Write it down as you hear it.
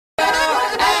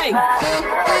doing?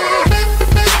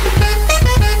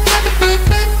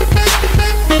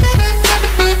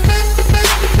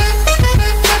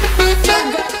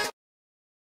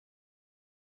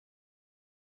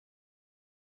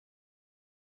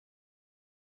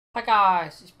 Hi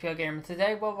guys, it's Pure Gamer.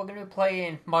 Today, well, we're going to be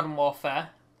playing Modern Warfare,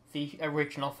 the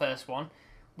original first one.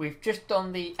 We've just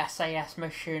done the SAS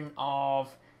mission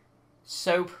of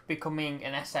Soap becoming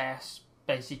an SAS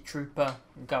basic trooper,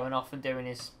 and going off and doing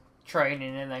his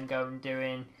training, and then going and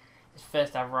doing his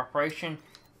first ever operation.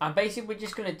 And basically, we're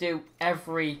just going to do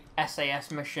every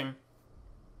SAS mission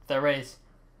there is.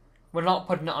 We're not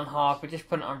putting it on hard, we're just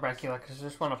putting it on regular because I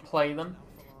just want to play them.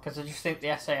 Because I just think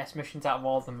the SAS missions out of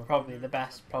all of them are probably the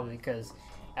best, probably because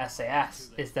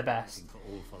SAS is the best.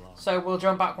 So we'll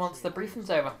jump back once the briefing's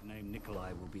over. Name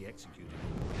Nikolai will be executed.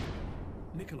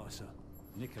 Nikolai, sir.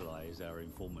 Nikolai is our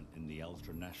informant in the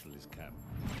ultra-nationalist camp.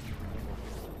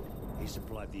 He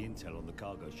supplied the intel on the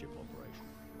cargo ship operation.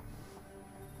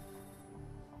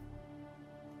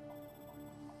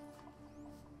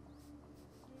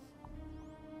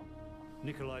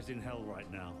 Nikolai's in hell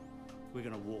right now. We're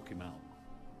gonna walk him out.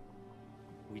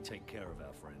 We take care of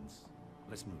our friends.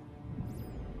 Let's move.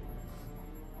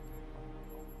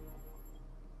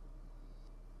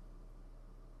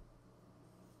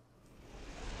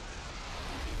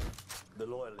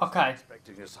 Okay,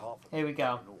 here we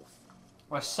go.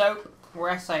 We're Soap,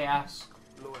 we're SAS,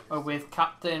 we're with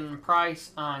Captain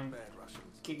Price and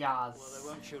Gaz.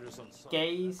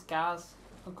 Gaz?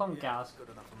 I'll call him Gaz.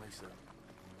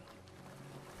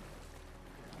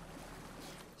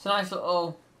 It's a nice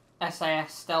little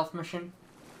SAS stealth mission.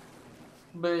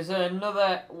 There's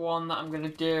another one that I'm going to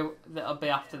do that'll be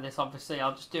after this, obviously.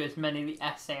 I'll just do as many of the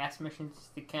SAS missions as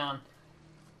they can.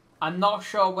 I'm not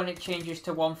sure when it changes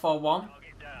to 141.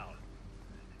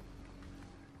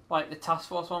 Like the Task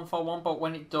Force 141, but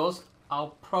when it does,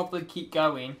 I'll probably keep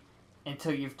going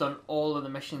until you've done all of the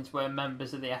missions where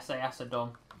members of the SAS are done.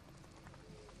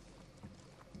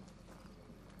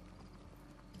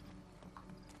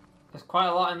 There's quite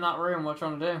a lot in that room. What do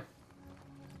you want to do?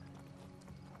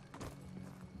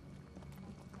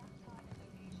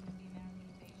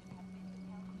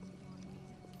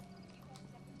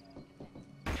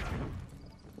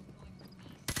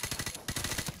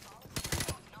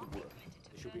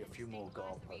 There should be a few more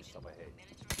guard posts up ahead.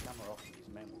 Kamarov and his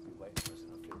men will be waiting for us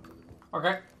in the field.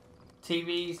 Okay.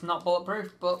 TV's not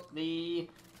bulletproof, but the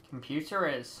computer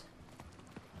is.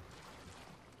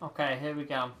 Okay, here we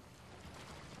go.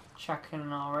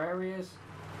 Checking our areas.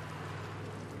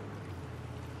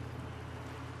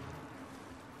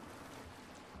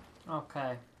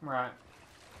 Okay, right.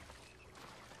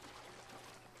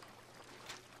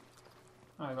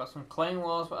 Oh, we got some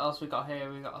claymores. What else we got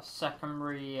here? We got a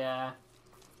secondary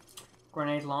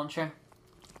grenade launcher.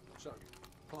 So,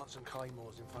 plant some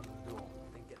claymores in front of the door.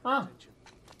 Then get Oh. attention.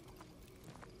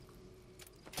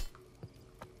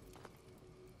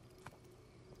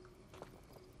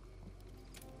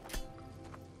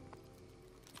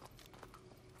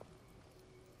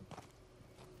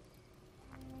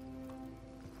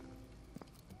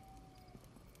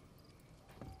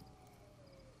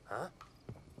 Huh?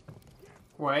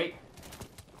 Wait.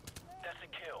 That's a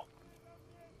kill.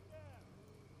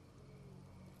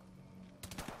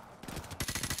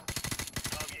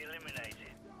 Target eliminated.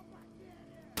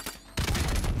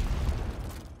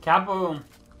 Kaboom!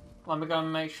 Let me go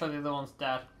and make sure the other one's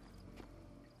dead.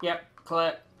 Yep,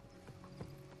 clear.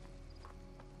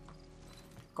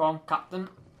 Go on, Captain.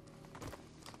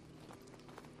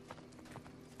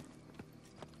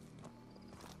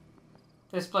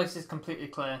 This place is completely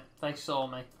clear. They saw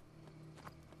me.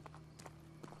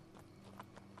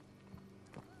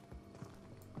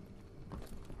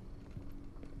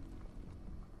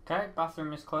 Okay,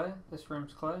 bathroom is clear. This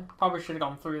room's clear. Probably should have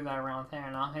gone through there around here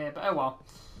and out here, but oh well.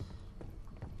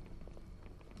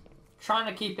 Trying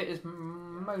to keep it as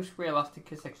most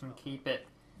realistic as I can keep it.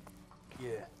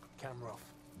 Yeah, camera off.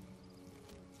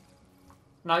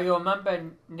 Now you'll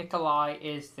remember Nikolai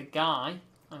is the guy.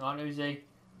 Hang on, who's he?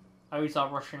 Oh, he's our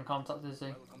Russian contact, is he?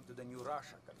 Welcome to the new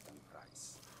Russia, Captain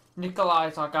Price.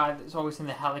 Nikolai's our guy that's always in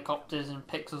the helicopters and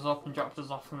picks us up and drops us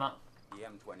off from that. The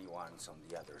M21's on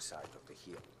the other side of the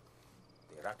hill.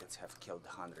 The rockets have killed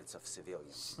hundreds of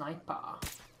civilians. Sniper.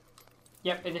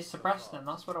 Yep, it is suppressed then,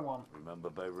 that's what I want. Remember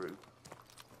Beirut?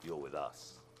 You're with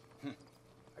us.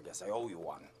 I guess I owe you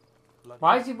one.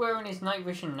 Why is he wearing his night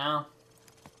vision now?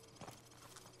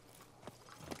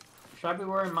 Should I be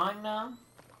wearing mine now?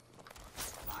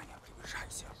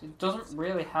 It doesn't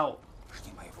really help.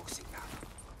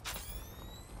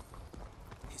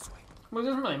 Well, it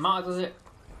doesn't really matter, does it?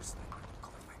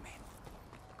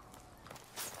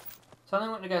 It's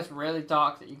only when it gets really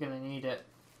dark that you're going to need it.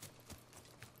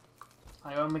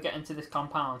 Like when we get into this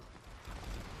compound.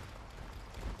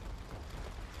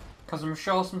 Because I'm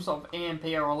sure some sort of EMP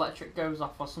or electric goes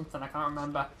off or something, I can't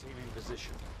remember. Team in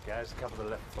position. Guys, cover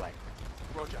the left flank.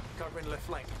 Roger, covering left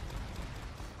flank.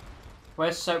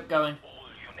 Where's Soap going? All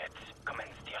units,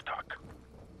 commence the attack.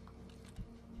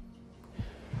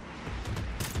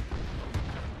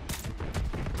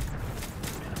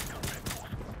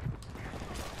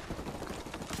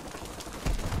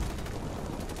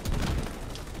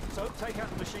 So take out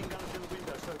the machine gunners in the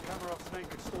window so Kamarov's men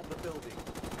can storm the building.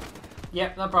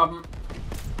 Yep, no problem.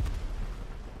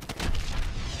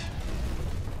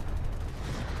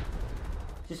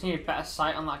 Just need a better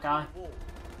sight on that guy.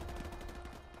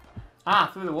 Ah,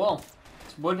 through the wall.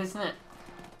 It's wood, isn't it?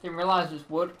 Didn't realise it was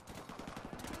wood.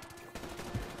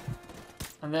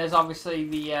 And there's obviously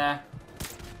the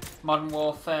Modern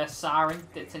Warfare siren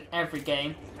that's in every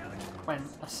game. When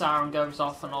a siren goes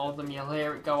off and all of them, you'll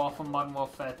hear it go off on Modern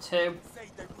Warfare 2.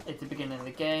 At the beginning of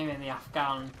the game, in the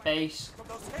Afghan base.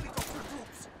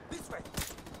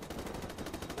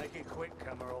 Make it quick,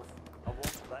 Kamarov. I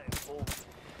want that informant.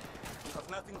 You have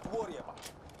nothing to worry about.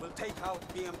 We'll take out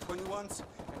BM-21s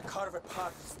and carve a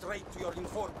path straight to your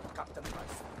informant, Captain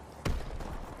Price.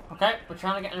 Okay, we're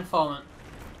trying to get an informant.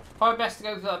 Probably best to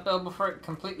go to that build before it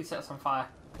completely sets on fire.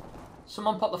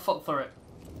 Someone put the foot through it.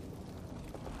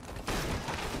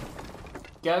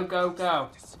 Go, go, go.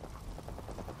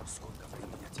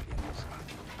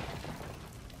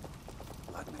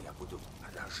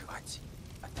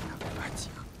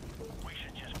 We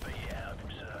should just be out of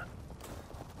him, sir.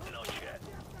 Not yet.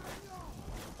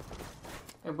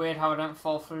 It's weird how I don't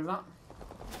fall through that.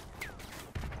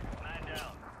 Man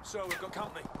down. So we've got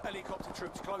company. Helicopter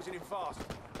troops closing in fast.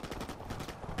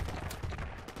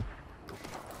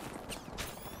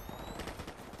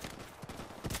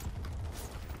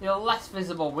 You're less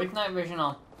visible with night vision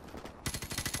on.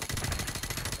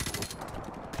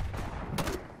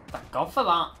 Thank God for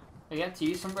that. We get to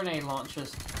use some grenade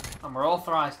launchers. And we're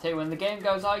authorised to. When the game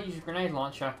goes, I'll use a grenade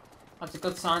launcher. That's a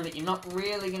good sign that you're not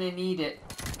really going to need it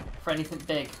for anything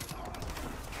big.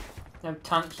 No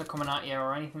tanks are coming at you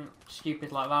or anything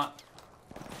stupid like that.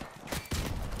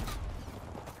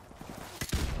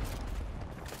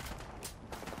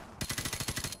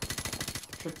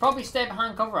 Should probably stay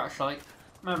behind cover actually.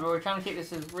 Remember, we're trying to keep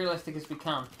this as realistic as we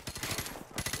can.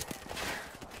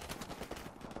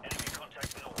 Enemy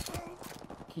contact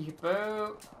north. Keep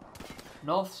out.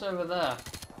 North's over there.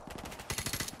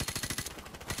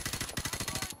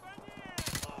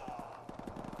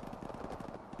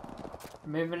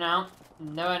 Moving out.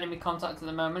 No enemy contact at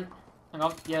the moment. Hang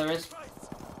on. Yeah, there is.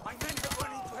 My men are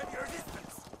running to heavy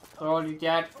resistance. They're already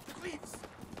dead. Please,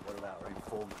 What about our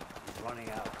informant? He's running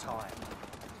out of time.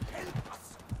 help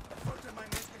us. The further my men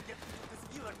can get into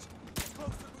this village, the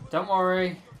closer we will. Don't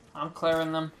worry. I'm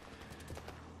clearing them.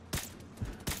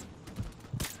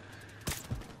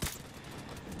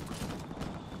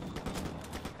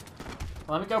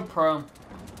 Let me go prone.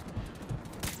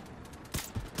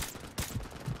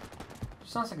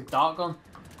 Sounds like a dart gun.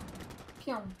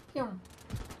 Pew, pew.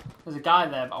 There's a guy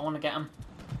there, but I want to get him.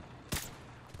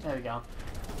 There we go.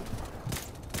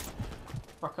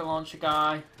 Rocket launcher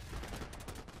guy.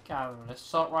 Guy with an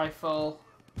assault rifle.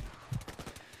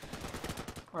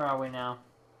 Where are we now?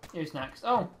 Who's next?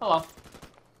 Oh, hello.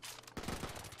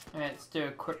 Let's do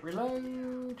a quick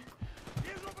reload.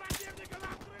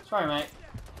 Sorry, mate.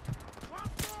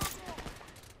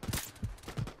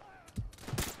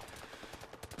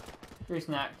 Who's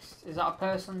next? Is that a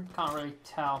person? Can't really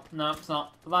tell. No, it's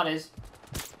not. But that is.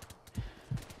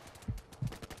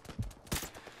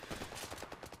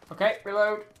 Okay,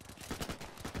 reload.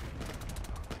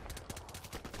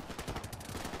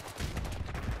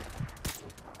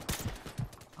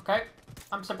 Okay.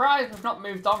 I'm surprised we've not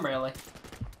moved on, really.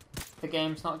 The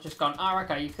game's not just gone, ah,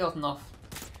 okay, you've killed enough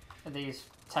of these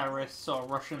terrorists or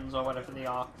Russians or whatever they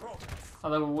are.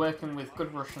 Although we're working with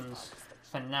good Russians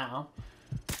for now.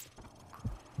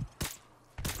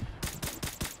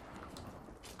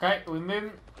 Okay, are we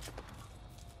moving?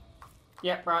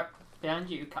 Yep, right. Behind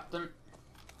you, Captain.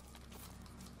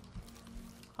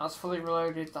 That's fully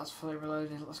reloaded, that's fully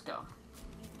reloaded. Let's go.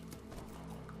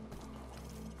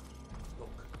 Look,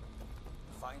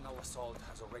 the final assault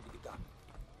has already begun.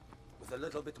 With a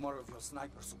little bit more of your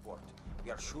sniper support,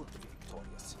 we are sure to be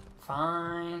victorious.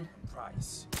 Fine.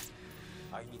 Price,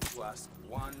 I need to ask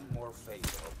one more favor.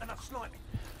 Enough sniping.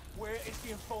 Where is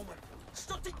the informant?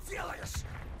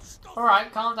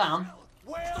 Alright, calm down.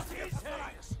 Where is he?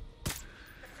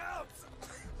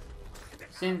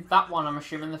 Seen that one, I'm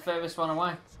assuming, the furthest one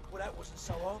away. Well, that wasn't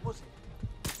so hard, was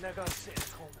it? Now go and sit in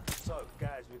the corner. So,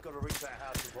 guys, we've got to reach that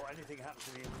house before anything happens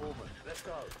to the informant. Let's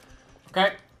go.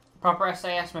 Okay, proper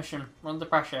SAS mission. We're under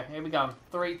pressure. Here we go.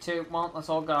 3, 2, 1. Let's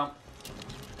all go.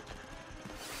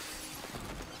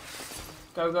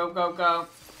 Go, go, go, go.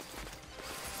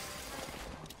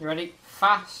 You ready?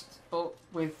 Fast, but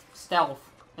with stealth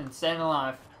and staying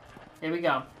alive. Here we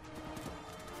go.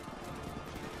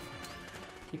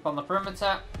 Keep on the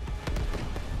perimeter.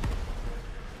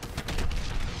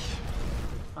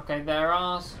 Okay, they're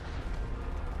ours.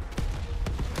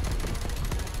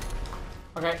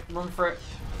 Okay, run for it.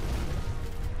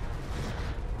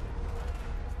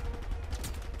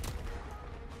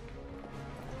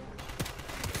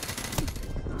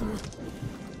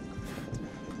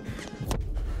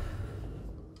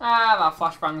 Ah, that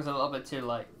flashbang's a little bit too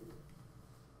late.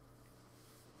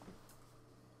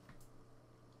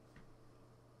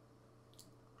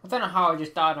 I don't know how I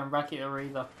just died on regular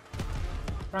either.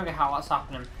 I don't get how that's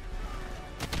happening.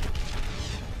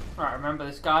 Alright, remember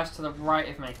this guy's to the right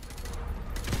of me.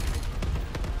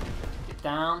 Get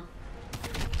down.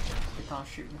 He can't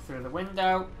shoot me through the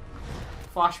window.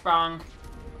 Flashbang.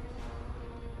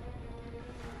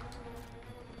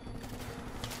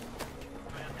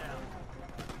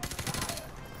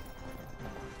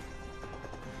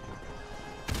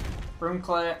 Room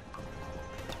clear.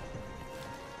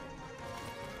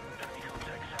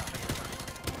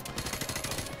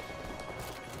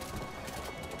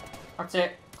 That's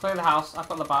it. Clear the house. I've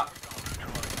got the back.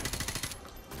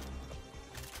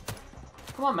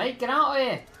 Come on, mate. Get out of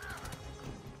here.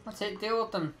 That's it. Deal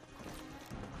with them.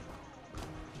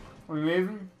 Are we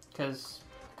moving? Because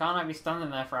I can't be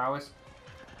standing there for hours.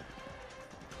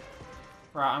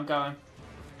 Right, I'm going.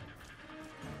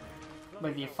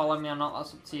 Whether you follow me or not,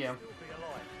 that's up to you.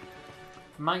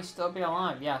 Might still be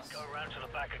alive, yes. Go around to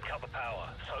the back and cut the power.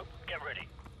 So, get ready.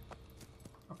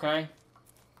 Okay.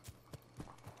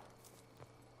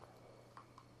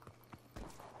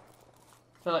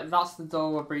 I feel like that's the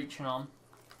door we're breaching on.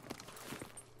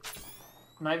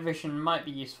 Night vision might be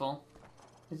useful.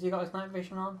 Has he got his night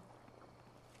vision on?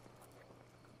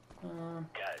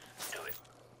 Guys, do it.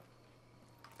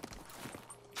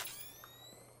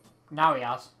 Now he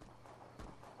has.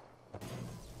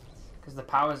 Because the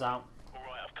power's out.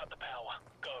 Alright, I've cut the power.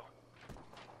 Go.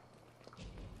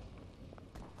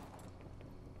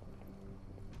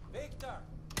 Victor!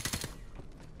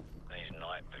 These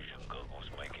night vision goggles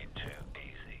make it too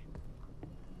easy.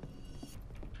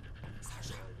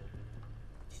 Sasha!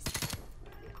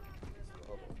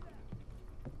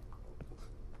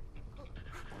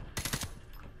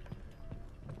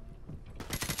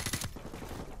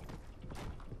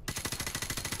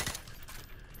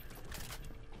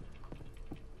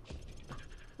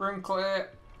 Room clear.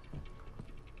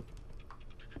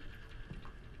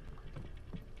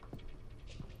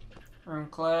 Room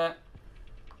clear.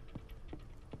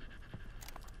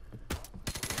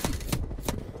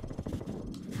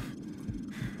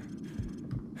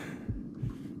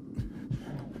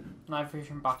 Night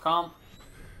vision back on.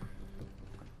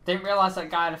 Didn't realise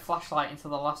that guy had a flashlight until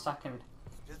the last second.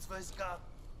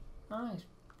 Oh, he's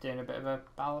doing a bit of a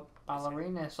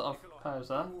ballerina sort of pose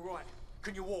there. All right.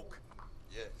 Can you walk?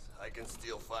 Yes, I can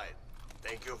still fight.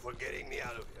 Thank you for getting me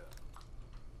out of here.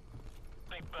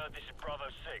 Big Bird, this is Bravo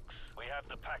 6. We have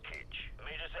the package.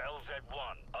 Meet us at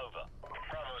LZ1. Over.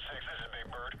 Bravo 6, this is Big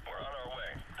Bird. We're on our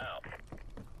way. Out.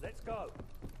 Let's go.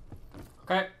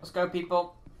 Okay, let's go,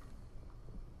 people.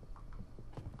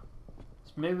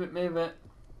 Let's move it, move it.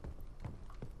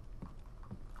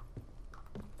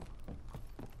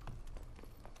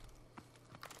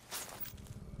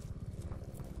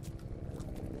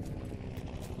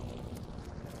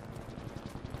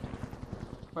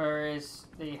 Where is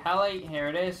the heli? Here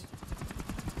it is.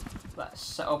 Let's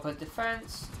set up a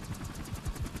defense.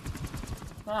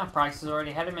 Ah, Price is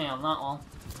already ahead of me on that one.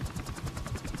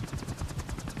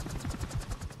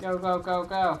 Go, go, go,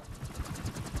 go.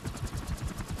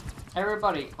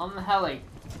 Everybody, on the heli.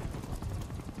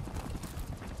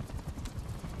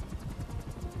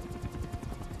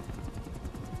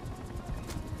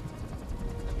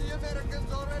 The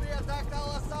Americans already attacked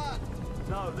Al-Assad.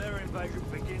 No, their invasion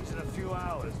begins in a few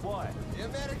hours. Why? The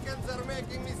Americans are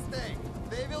making mistake.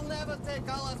 They will never take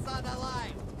Al-Assad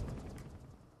alive.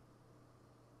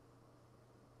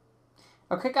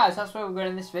 Okay guys, that's where we're going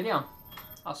in this video.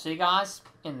 I'll see you guys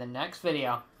in the next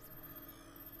video.